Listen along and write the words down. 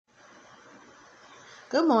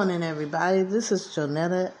Good morning, everybody. This is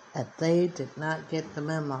Jonetta at They Did Not Get the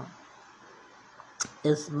Memo.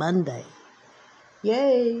 It's Monday.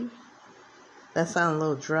 Yay! That sounds a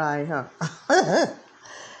little dry, huh?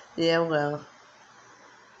 Yeah, well,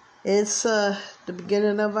 it's the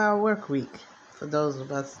beginning of our work week for those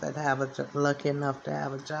of us that lucky enough to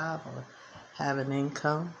have a job or have an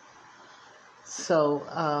income. So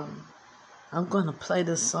I'm going to play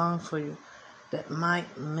this song for you that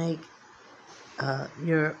might make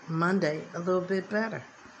your Monday a little bit better.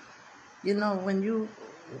 You know, when you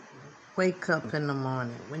wake up in the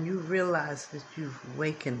morning, when you realize that you've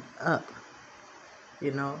waken up,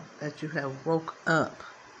 that you have woke up,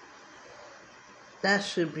 that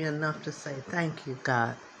should be enough to say, thank you,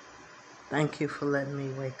 God. Thank you for letting me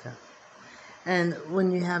wake up. And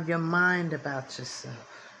when you have your mind about yourself,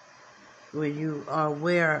 where you are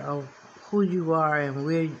aware of who you are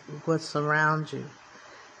and what's around you,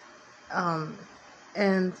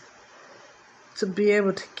 and to be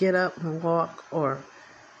able to get up and walk, or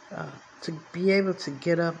to be able to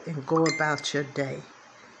get up and go about your day,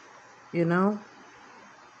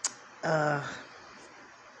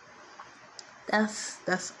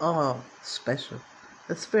 that's all special.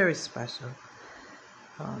 It's very special.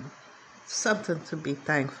 Something to be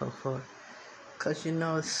thankful for, because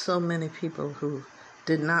it's so many people who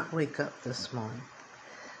did not wake up this morning.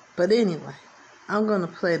 But anyway, I'm going to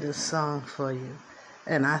play this song for you,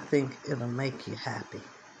 and I think it'll make you happy.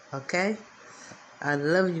 Okay? I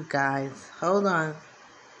love you guys. Hold on.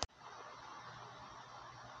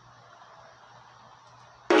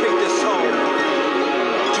 Take this home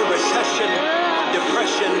to recession,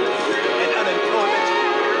 depression, and unemployment.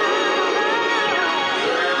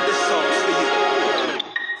 This song's for you.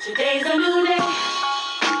 Today's a new day,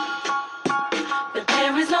 but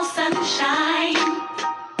there is no sunshine.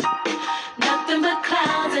 Nothing but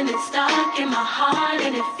clouds, and it's dark in my heart,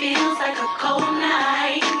 and it feels like a cold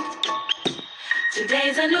night.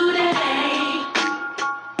 Today's a new day,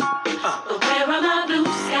 but where are my blue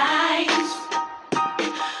skies?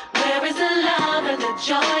 Where is the love and the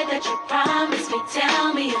joy that you promised me?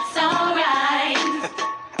 Tell me it's alright.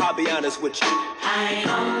 I'll be honest with you. I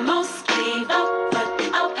almost gave up, but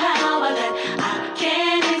a power that I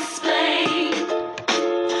can't explain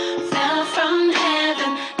fell from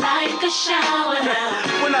heaven like a shower now.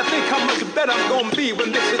 When I think how much better I'm gonna be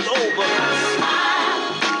when this is over, I smile,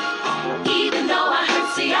 even though I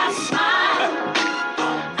hurt, see I smile.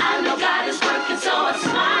 I know God is working, so I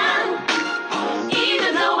smile.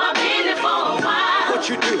 Even though I've been here for a while, what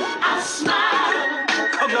you do? I smile.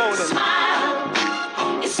 Come on and Smile.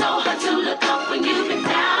 It's so hard to look up when you've been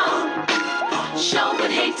down. Sure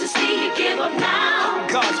would hate to see you give up now.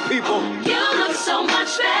 God's people. You look so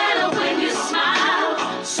much better when you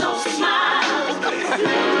smile. So smile.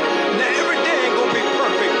 Now every day ain't gonna be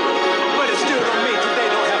perfect, but it still don't mean today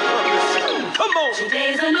don't have purpose. Come on.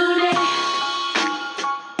 Today's a new day,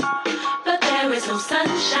 but there is no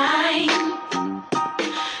sunshine.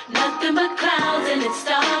 Nothing but clouds, and it's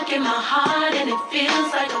dark in my heart, and it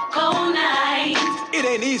feels like a cold night. It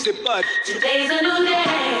ain't easy, but Today's a new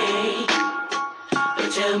day,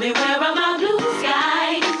 but tell me, where are my blue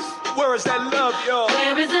skies? where is that love, y'all?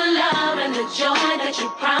 Where is the love and the joy that you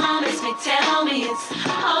promised me? Tell me it's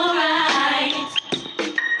alright.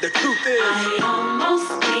 The truth is, I almost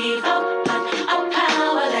gave up, but a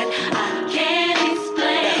power that I can't that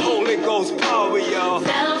explain Holy Ghost power, y'all.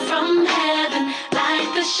 fell from heaven like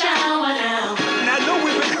a shower now. Now I know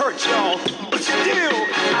we've been hurt, y'all, but still,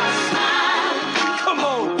 I smile, come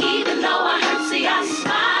on. even though I hurt, see I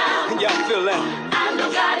smile. Can y'all feel that? I know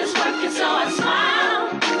God is working, so I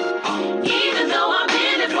smile. Even though I've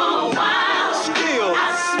been here for a while, Still, I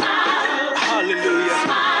smile. hallelujah.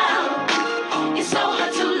 Smile. It's so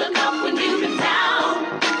hard to look up when you've been down.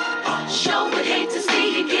 Sure would hate to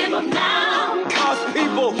see you give up now. God's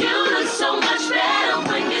people. You look so much better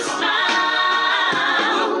when you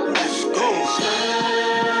smile. Let's go.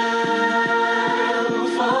 Smile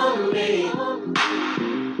for me.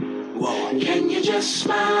 Whoa. Can you just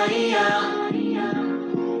smile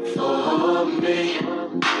for me?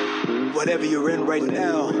 Whatever you're in right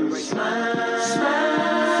now, Smile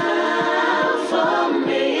for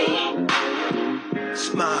me.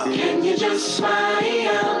 smile. Can you just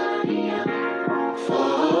smile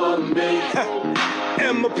for me?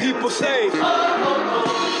 And my people say, You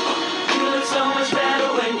look so much better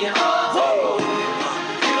when you.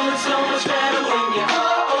 You look so much better when you.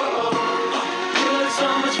 You look so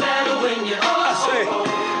much better when you. I say,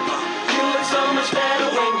 You look so much better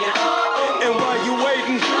when you. and while you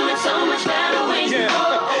waiting, You look so much better when you.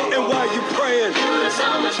 yeah, and while you praying, You look so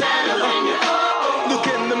much better when you. look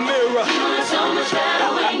in the mirror. You look so much better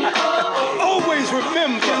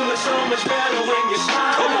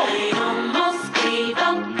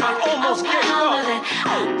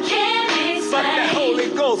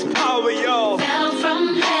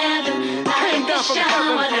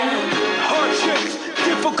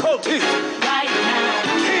difficulty. right now.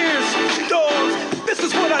 Tears, storms, this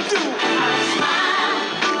is what I do. I smile,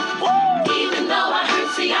 even though I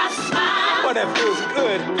hurt, see I smile. But that feels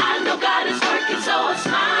good. I know God is working, so I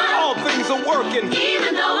smile. All things are working.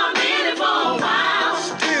 Even though I'm in it for a while,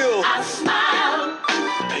 Still, I smile,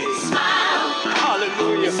 smile.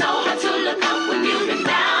 hallelujah. It's so hard to look up when you've been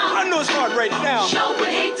down. I know it's hard right now, Sure would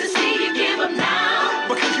hate to see you give up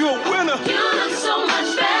now. because you're a winner. You look so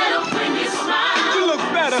much better when you smile. You look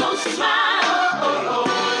better. So smile.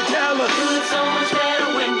 Tell us, You look so much better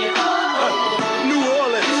when you New You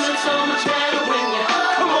Orleans. look so much better when you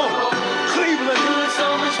Come on, You Cleveland, look so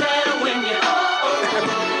much better when you You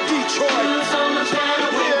Detroit. look so much better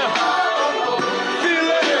when you Yeah, feel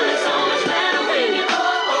You look it. so much better when you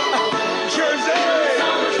Jersey, So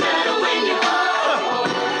much better when you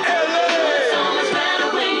LA. So much better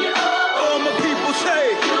when you All my people say.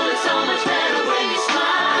 You look so much better when you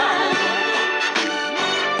smile.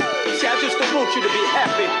 See, I just don't want you to be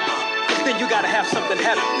happy, because then you gotta have something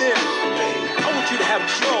happen then. I want you to have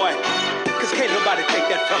joy, because can't nobody take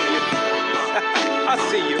that from you. I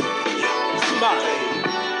see you. Smile.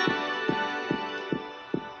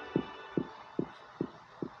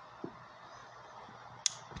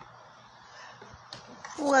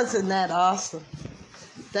 Wasn't that awesome?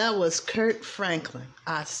 That was Kurt Franklin,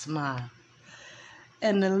 I Smile.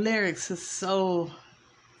 And the lyrics are so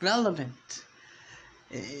relevant.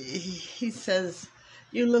 He says,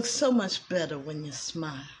 you look so much better when you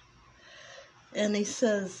smile. And he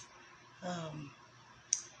says,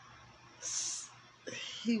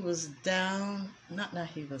 he was down, not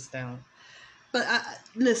he was down, but I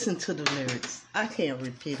listen to the lyrics. I can't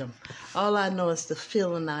repeat them. All I know is the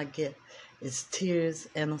feeling I get is tears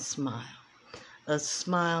and a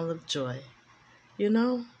smile of joy. You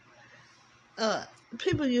know,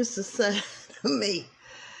 people used to say to me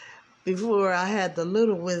before I had the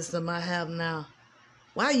little wisdom I have now,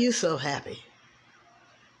 why are you so happy?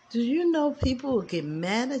 Do you know people will get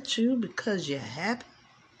mad at you because you're happy?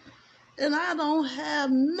 And I don't have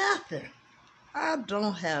nothing. I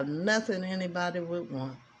don't have nothing anybody would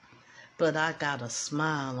want. But I got a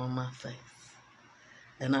smile on my face.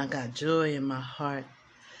 And I got joy in my heart.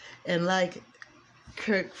 And like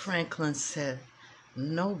Kirk Franklin said,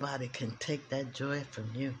 nobody can take that joy from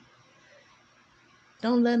you.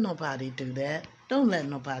 Don't let nobody do that. Don't let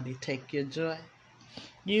nobody take your joy.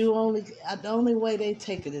 The only way they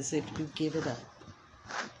take it is if you give it up.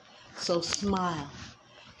 So smile.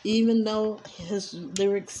 Even though his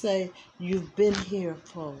lyrics say you've been here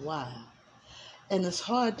for a while. And it's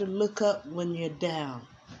hard to look up when you're down.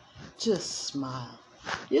 Just smile.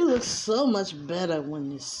 You look so much better when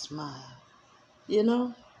you smile. You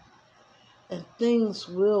know? And things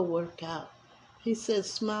will work out. He said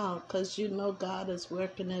smile because you know God is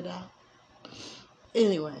working it out.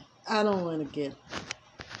 Anyway, I don't want to get,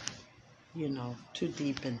 too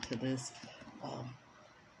deep into this.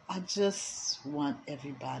 I just want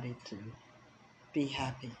everybody to be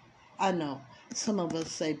happy. I know some of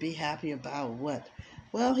us say be happy about what?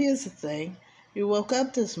 Well, here's the thing. You woke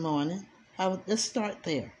up this morning. Let's start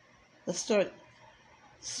there. Let's start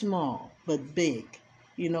small but big.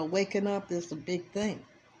 Waking up is a big thing.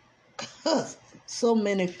 Because so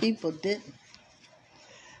many people didn't.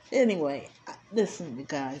 Anyway, listen, you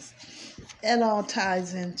guys. It all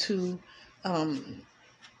ties into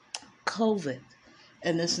COVID.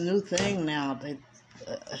 And this new thing now that,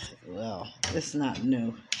 it's not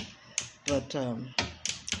new. But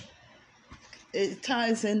it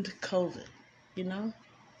ties into COVID,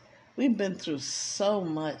 We've been through so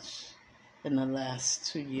much in the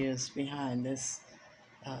last 2 years behind this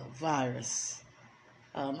virus.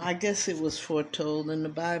 I guess it was foretold in the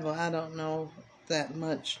Bible. I don't know that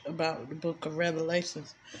much about the book of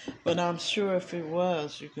Revelations, but I'm sure if it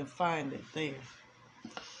was, you can find it there.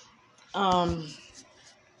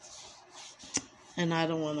 And I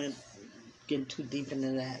don't want to get too deep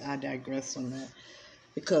into that. I digress on that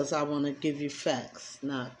because I want to give you facts,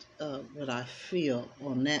 not what I feel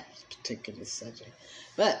on that particular subject.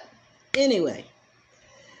 But anyway,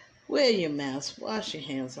 wear your mask, wash your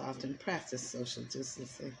hands often, practice social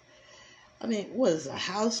distancing. I mean, what is a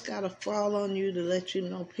house got to fall on you to let you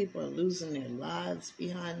know people are losing their lives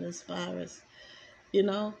behind this virus?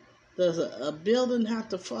 Does a building have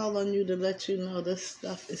to fall on you to let you know this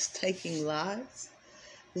stuff is taking lives?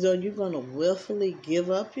 So you're going to willfully give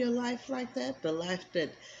up your life like that? The life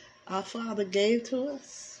that our Father gave to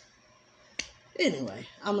us? Anyway,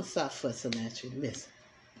 I'm going to stop fussing at you. Listen.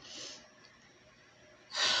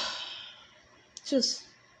 Just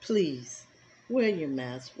please wear your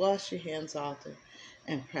mask, wash your hands often,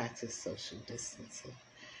 and practice social distancing.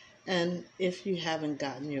 And if you haven't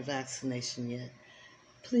gotten your vaccination yet,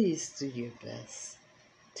 please do your best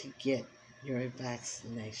to get your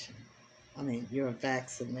vaccination. Your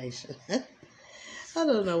vaccination. I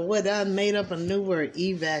don't know what, I made up a new word,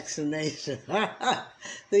 e-vaccination.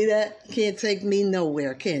 See that? Can't take me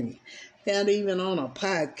nowhere, can you? Not even on a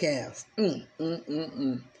podcast.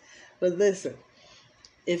 But listen,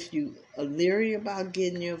 if you are leery about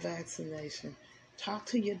getting your vaccination, talk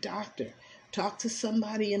to your doctor. Talk to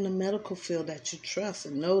somebody in the medical field that you trust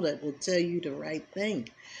and know that will tell you the right thing.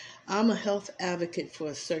 I'm a health advocate for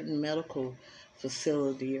a certain medical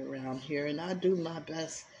facility around here, and I do my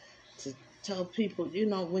best to tell people,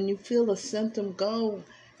 when you feel a symptom, go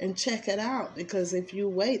and check it out, because if you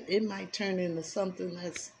wait, it might turn into something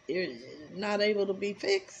that's not able to be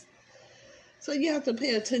fixed. So you have to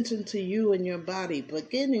pay attention to you and your body. But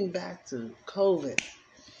getting back to COVID,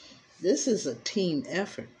 this is a team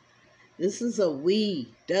effort. This is a we,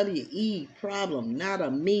 W-E problem, not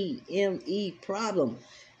a me, M-E problem.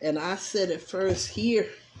 And I said it first here.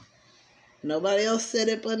 Nobody else said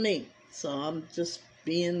it but me. So I'm just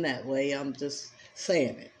being that way. I'm just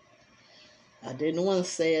saying it. I didn't want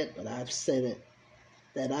to say it, but I've said it.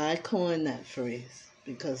 That I coined that phrase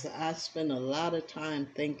because I spent a lot of time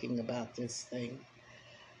thinking about this thing.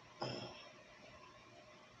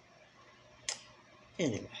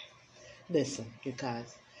 Anyway, listen, you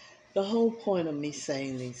guys. The whole point of me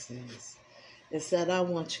saying these things is that I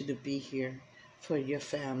want you to be here for your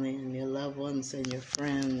family and your loved ones and your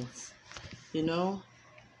friends.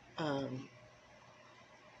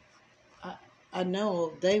 I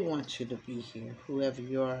know they want you to be here, whoever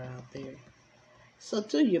you are out there. So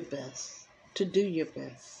do your best to do your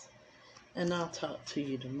best. And I'll talk to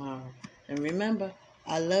you tomorrow. And remember,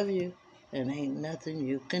 I love you, and ain't nothing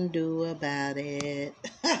you can do about it.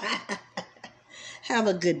 Have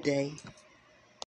a good day.